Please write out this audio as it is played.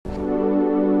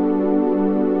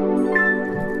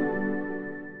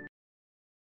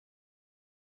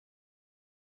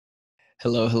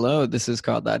Hello, hello. This is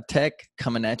Karl.Tech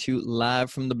coming at you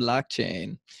live from the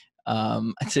blockchain.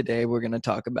 Today, we're going to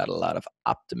talk about a lot of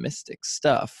optimistic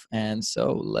stuff. And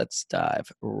so let's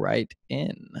dive right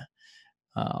in.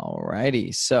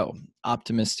 Alrighty. So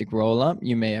Optimistic Rollup,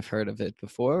 you may have heard of it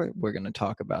before. We're going to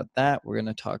talk about that. We're going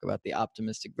to talk about the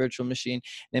optimistic virtual machine.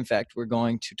 And in fact, we're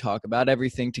going to talk about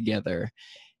everything together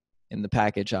in the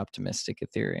package Optimistic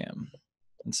Ethereum.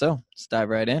 And so let's dive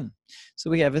right in.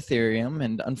 So we have Ethereum,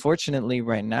 and unfortunately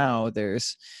right now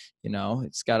there's,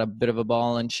 it's got a bit of a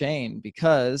ball and chain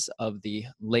because of the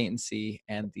latency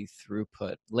and the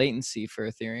throughput. Latency for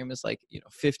Ethereum is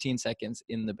 15 seconds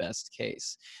in the best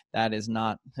case. That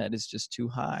is just too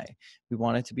high. We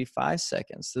want it to be 5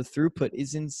 seconds. The throughput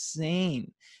is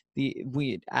insane.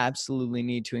 We absolutely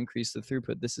need to increase the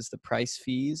throughput. This is the price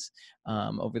fees.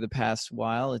 Over the past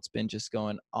while, it's been just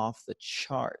going off the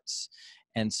charts.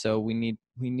 And so we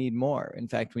need more. In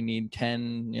fact, we need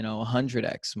 10,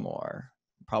 100x more,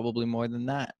 probably more than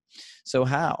that. So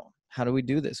how do we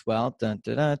do this? Well,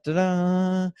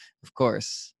 of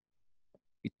course,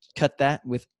 we cut that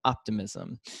with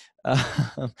optimism,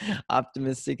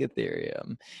 optimistic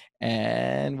Ethereum,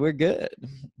 and we're good.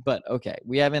 But okay,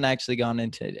 we haven't actually gone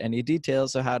into any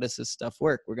details. So how does this stuff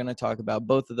work? We're going to talk about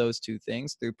both of those two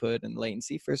things, throughput and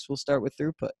latency. First, we'll start with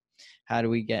throughput. How do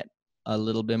we get a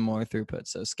little bit more throughput?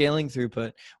 So scaling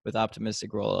throughput with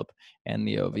Optimistic Rollup and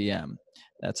the OVM.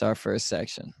 That's our first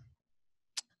section.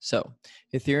 So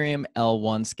Ethereum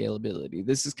L1 Scalability.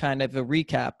 This is kind of a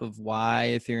recap of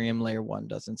why Ethereum Layer 1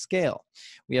 doesn't scale.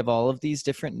 We have all of these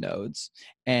different nodes,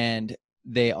 and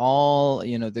they all,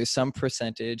 there's some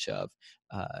percentage of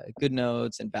good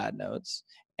nodes and bad nodes,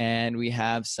 and we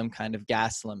have some kind of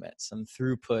gas limit, some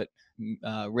throughput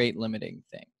rate limiting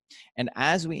thing. And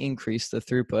as we increase the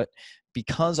throughput,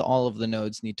 because all of the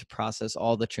nodes need to process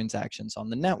all the transactions on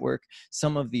the network,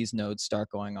 some of these nodes start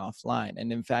going offline.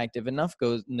 And in fact, if enough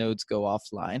nodes go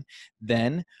offline,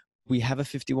 then we have a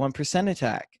 51%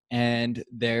 attack. And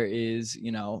there is,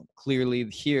 clearly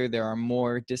here, there are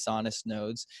more dishonest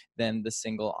nodes than the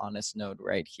single honest node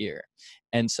right here.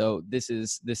 And so this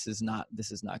is not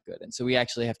good. And so we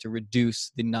actually have to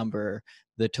reduce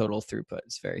the total throughput.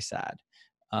 It's very sad.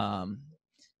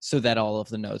 So that all of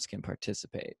the nodes can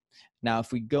participate. Now,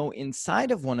 if we go inside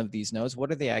of one of these nodes,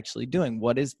 what are they actually doing?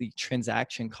 What is the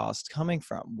transaction cost coming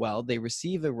from? Well, they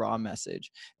receive a raw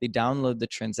message, they download the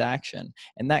transaction,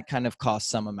 and that kind of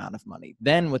costs some amount of money.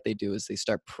 Then what they do is they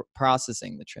start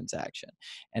processing the transaction,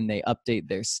 and they update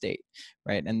their state,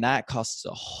 right? And that costs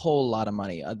a whole lot of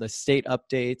money. The state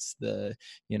updates, the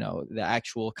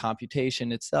actual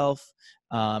computation itself,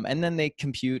 and then they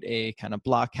compute a kind of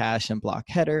block hash and block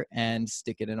header and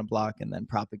stick it in a block and then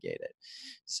propagate it.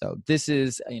 So this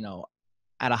is,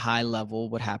 at a high level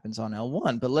what happens on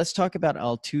L1. But let's talk about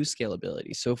L2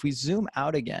 scalability. So if we zoom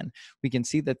out again, we can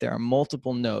see that there are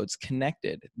multiple nodes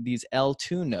connected, these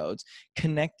L2 nodes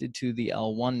connected to the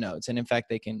L1 nodes. And in fact,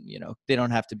 they can, they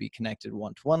don't have to be connected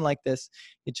one-to-one like this.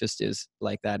 It just is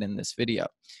like that in this video.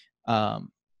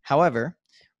 However,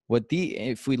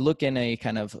 if we look in a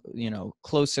kind of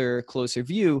closer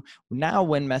view, now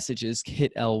when messages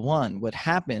hit L1, what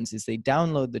happens is they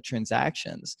download the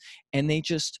transactions and they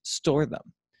just store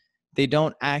them. They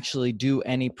don't actually do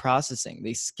any processing.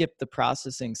 They skip the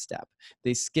processing step.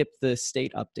 They skip the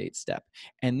state update step.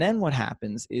 And then what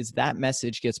happens is that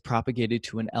message gets propagated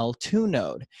to an L2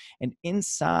 node. And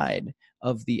inside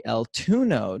of the L2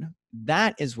 node,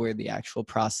 that is where the actual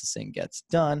processing gets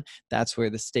done. That's where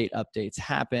the state updates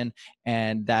happen.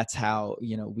 And that's how,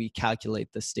 we calculate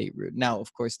the state root. Now,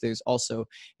 of course, there's also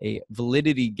a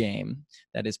validity game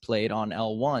that is played on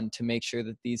L1 to make sure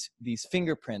that these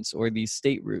fingerprints or these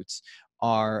state roots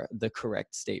are the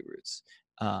correct state roots.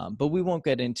 But we won't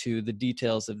get into the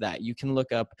details of that. You can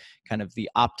look up kind of the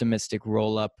Optimistic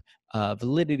Rollup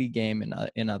validity game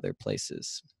in other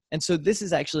places. And so this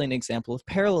is actually an example of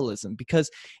parallelism, because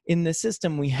in the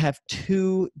system we have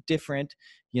two different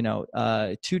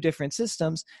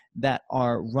systems that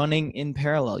are running in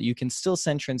parallel. You can still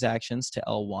send transactions to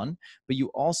L1, but you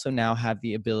also now have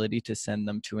the ability to send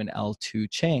them to an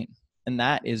L2 chain. And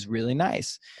that is really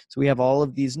nice. So we have all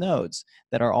of these nodes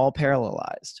that are all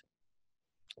parallelized.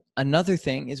 Another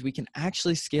thing is we can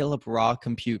actually scale up raw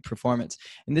compute performance.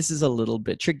 And this is a little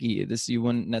bit tricky. You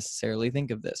wouldn't necessarily think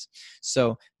of this.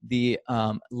 So the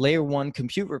layer 1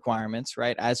 compute requirements,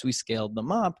 right, as we scaled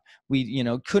them up, we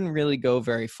couldn't really go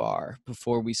very far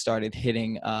before we started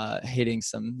hitting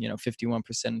some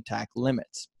 51% attack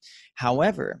limits.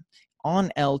 However,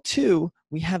 on L2,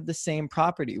 we have the same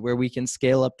property where we can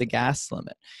scale up the gas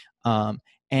limit.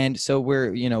 And so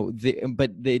we're,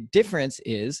 but the difference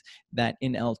is that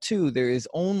in L2, there is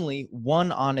only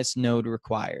one honest node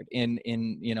required. On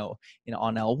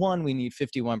L1, we need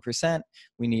 51%.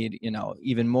 We need,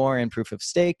 even more in proof of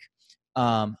stake.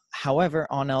 However,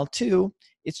 on L2,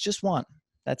 it's just one.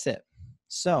 That's it.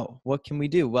 So what can we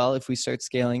do? Well, if we start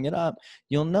scaling it up,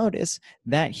 you'll notice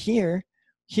that here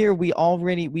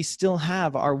we still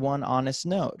have our one honest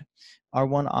node, our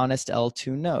one honest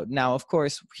L2 node. Now, of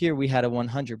course, here we had a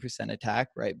 100% attack,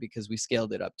 right? Because we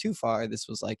scaled it up too far. This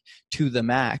was like to the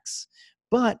max.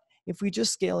 But if we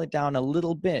just scale it down a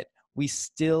little bit, we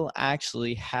still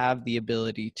actually have the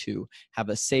ability to have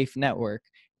a safe network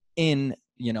in,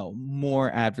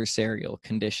 more adversarial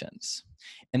conditions.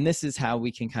 And this is how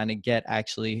we can kind of get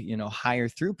actually, higher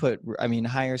throughput,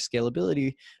 higher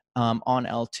scalability on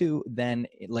L2 than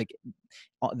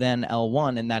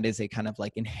L1, and that is a kind of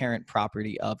like inherent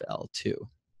property of L2.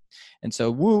 And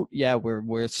so,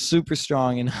 we're super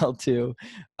strong in L2.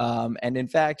 And in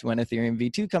fact, when Ethereum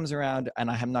V2 comes around,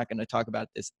 and I'm not going to talk about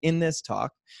this in this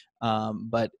talk,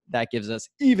 but that gives us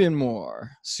even more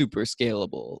super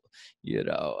scalable,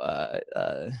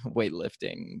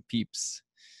 weightlifting peeps.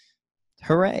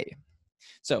 Hooray.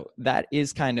 So that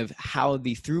is kind of how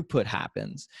the throughput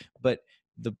happens. But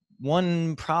the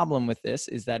one problem with this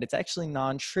is that it's actually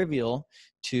non-trivial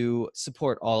to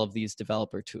support all of these all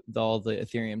the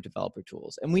Ethereum developer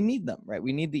tools. And we need them, right?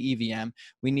 We need the EVM,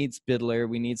 we need Spidler,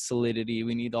 we need Solidity,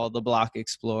 we need all the block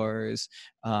explorers.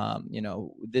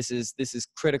 This is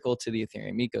critical to the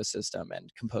Ethereum ecosystem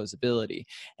and composability.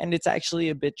 And it's actually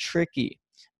a bit tricky.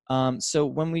 So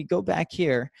when we go back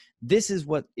here, this is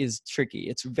what is tricky.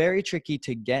 It's very tricky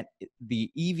to get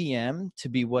the EVM to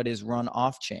be what is run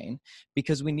off-chain,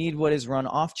 because we need what is run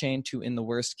off-chain to, in the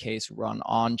worst case, run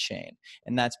on-chain.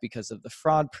 And that's because of the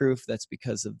fraud proof. That's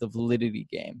because of the validity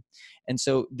game. And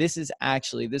so this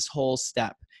whole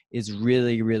step is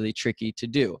really, really tricky to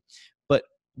do. But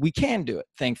we can do it,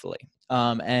 thankfully.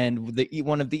 And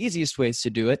one of the easiest ways to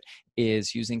do it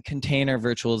is using container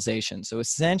virtualization. So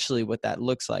essentially what that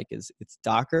looks like is it's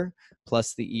Docker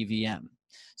plus the EVM.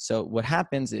 So what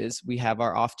happens is we have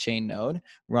our off-chain node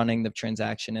running the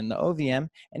transaction in the OVM,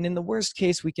 and in the worst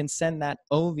case, we can send that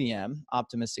OVM,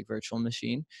 Optimistic Virtual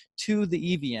Machine, to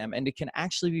the EVM, and it can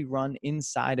actually be run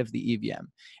inside of the EVM,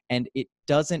 and it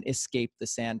doesn't escape the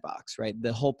sandbox, right?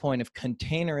 The whole point of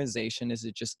containerization is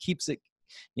it just keeps it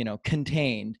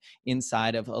contained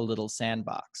inside of a little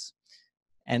sandbox.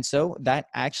 And so that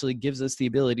actually gives us the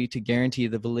ability to guarantee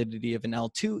the validity of an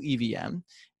L2 EVM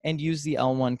and use the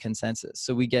L1 consensus.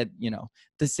 So we get,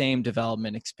 the same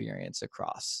development experience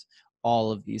across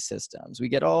all of these systems. We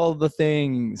get all the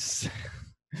things.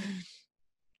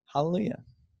 Hallelujah.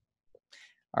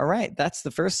 All right, that's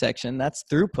the first section. That's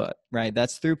throughput, right?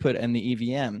 That's throughput and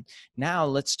the EVM. Now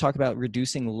let's talk about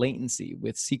reducing latency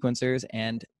with sequencers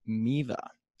and Miva.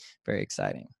 Very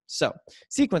exciting. So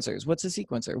sequencers, what's a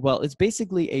sequencer? Well, it's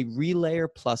basically a relayer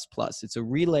plus plus. It's a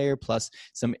relayer plus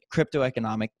some crypto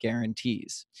economic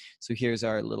guarantees. So here's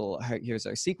our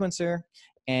sequencer.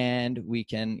 And we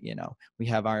can, we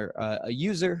have a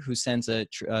user who sends a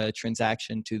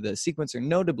transaction to the sequencer.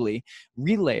 Notably,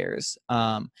 relayers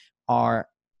are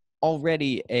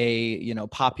already a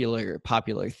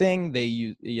popular thing. They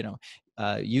use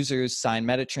users sign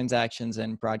meta transactions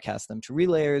and broadcast them to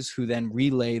relayers, who then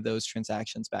relay those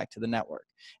transactions back to the network.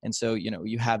 And so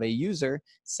you have a user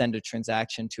send a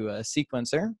transaction to a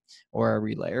sequencer, or a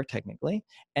relayer technically,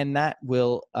 and that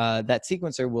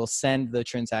sequencer will send the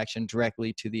transaction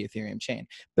directly to the Ethereum chain.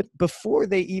 But before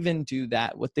they even do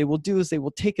that, what they will do is they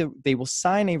will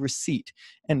sign a receipt,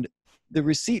 and the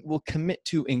receipt will commit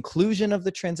to inclusion of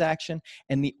the transaction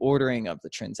and the ordering of the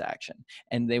transaction.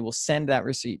 And they will send that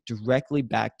receipt directly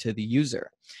back to the user.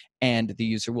 And the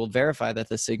user will verify that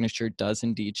the signature does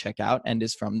indeed check out and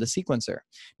is from the sequencer.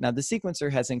 Now, the sequencer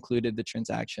has included the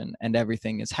transaction and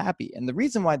everything is happy. And the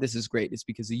reason why this is great is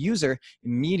because the user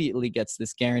immediately gets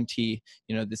this guarantee,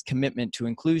 this commitment to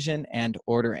inclusion and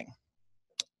ordering.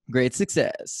 Great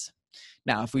success.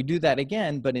 Now, if we do that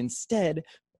again, but instead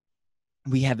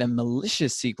we have a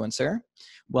malicious sequencer,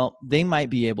 well, they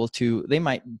might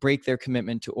break their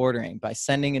commitment to ordering by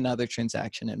sending another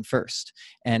transaction in first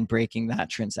and breaking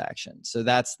that transaction. So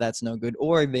that's no good.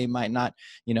 Or they might not,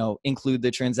 include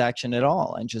the transaction at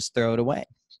all and just throw it away.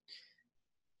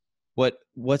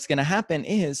 What's going to happen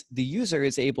is the user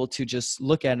is able to just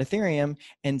look at Ethereum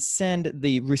and send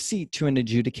the receipt to an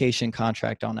adjudication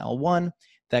contract on L1.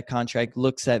 That contract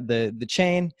looks at the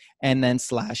chain and then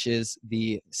slashes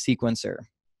the sequencer.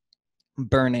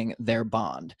 burning their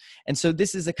bond. And so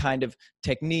this is a kind of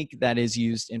technique that is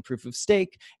used in proof of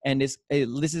stake, and this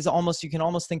is almost, you can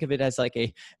almost think of it as like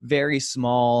a very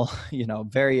small,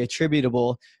 very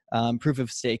attributable proof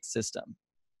of stake system.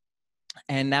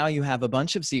 And now you have a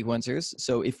bunch of sequencers.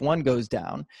 So if one goes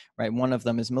down, right, one of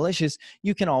them is malicious,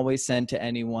 you can always send to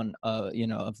any one,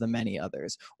 of the many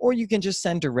others, or you can just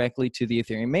send directly to the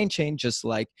Ethereum main chain, just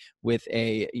like with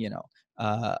a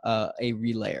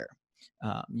relayer.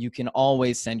 You can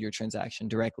always send your transaction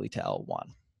directly to L1,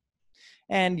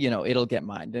 and it'll get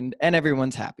mined, and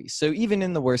everyone's happy. So even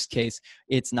in the worst case,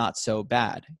 it's not so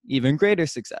bad. Even greater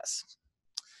success.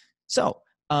 So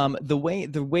the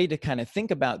way to kind of think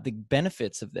about the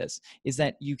benefits of this is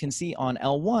that you can see on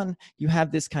L1, you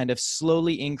have this kind of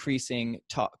slowly increasing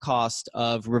cost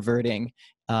of reverting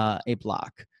a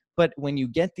block. But when you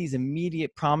get these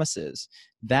immediate promises,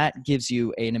 that gives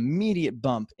you an immediate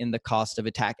bump in the cost of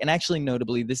attack. And actually,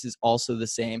 notably, this is also the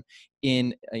same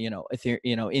in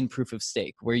in proof of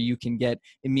stake, where you can get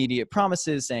immediate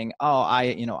promises saying, "Oh,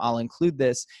 I'll include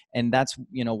this," and that's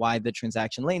why the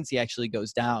transaction latency actually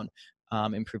goes down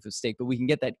in proof of stake. But we can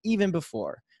get that even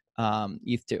before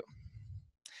ETH2.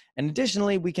 And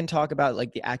additionally, we can talk about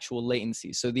like the actual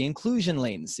latency. So the inclusion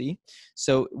latency.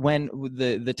 So when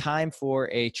the time for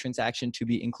a transaction to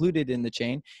be included in the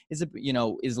chain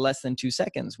is less than 2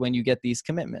 seconds when you get these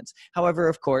commitments. However,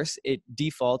 of course, it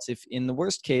defaults, if in the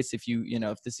worst case, if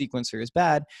if the sequencer is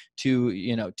bad, to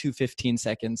 215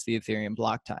 seconds, the Ethereum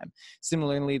block time.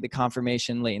 Similarly, the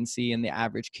confirmation latency in the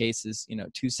average case is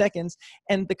 2 seconds,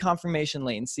 and the confirmation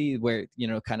latency, where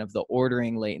kind of the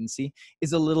ordering latency,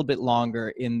 is a little bit longer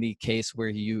in the case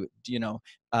where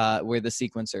where the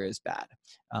sequencer is bad,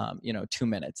 2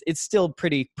 minutes. It's still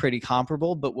pretty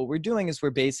comparable, but what we're doing is we're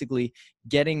basically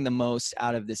getting the most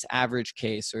out of this average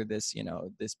case, or this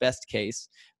this best case,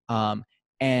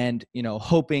 and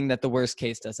hoping that the worst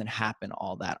case doesn't happen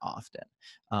all that often.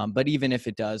 But even if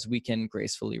it does, we can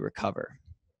gracefully recover.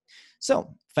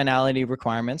 So finality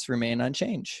requirements remain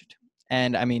unchanged.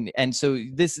 And so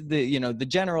the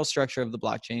general structure of the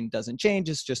blockchain doesn't change.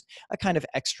 It's just a kind of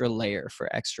extra layer for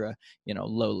extra,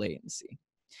 low latency.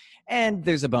 And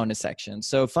there's a bonus section.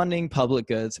 So funding public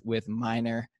goods with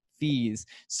minor fees.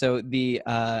 So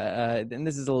and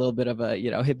this is a little bit of a,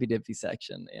 hippy dippy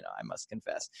section, I must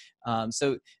confess.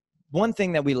 So one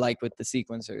thing that we like with the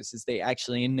sequencers is they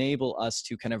actually enable us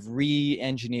to kind of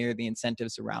re-engineer the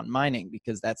incentives around mining,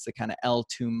 because that's the kind of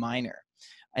L2 miner.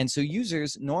 And so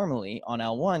users normally on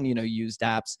L1, use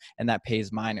dApps, and that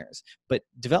pays miners. But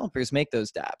developers make those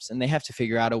dApps, and they have to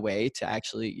figure out a way to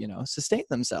actually, sustain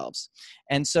themselves.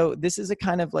 And so this is a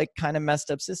kind of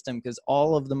messed up system, because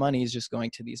all of the money is just going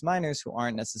to these miners who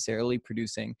aren't necessarily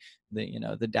producing the,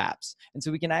 the dApps. And so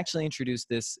we can actually introduce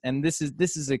this, and this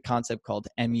is a concept called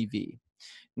MEV.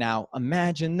 Now,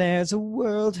 imagine there's a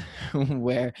world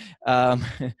where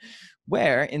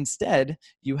where instead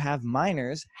you have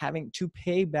miners having to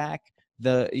pay back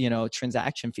the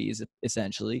transaction fees,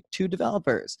 essentially, to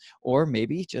developers, or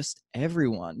maybe just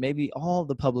everyone, maybe all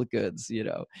the public goods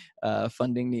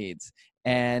funding needs,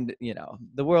 and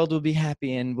the world will be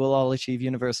happy and we'll all achieve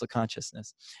universal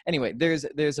consciousness. Anyway, there's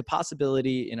a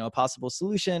possibility, a possible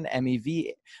solution,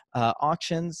 MEV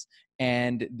auctions,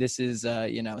 and this is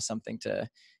something to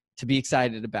be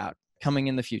excited about coming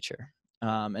in the future.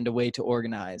 And a way to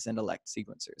organize and elect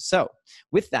sequencers. So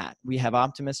with that, we have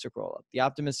Optimistic Rollup, the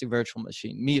Optimistic Virtual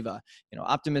Machine, MIVA,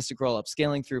 Optimistic Rollup,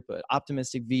 scaling throughput,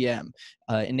 Optimistic VM,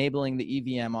 enabling the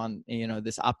EVM on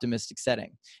this optimistic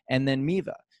setting, and then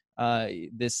MIVA,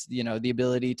 this the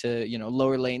ability to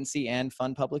lower latency and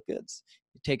fund public goods.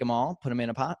 You take them all, put them in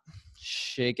a pot,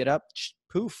 shake it up,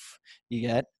 poof, you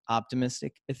get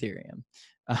optimistic Ethereum.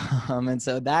 And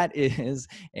so that is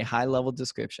a high-level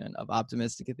description of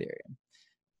optimistic Ethereum.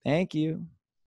 Thank you.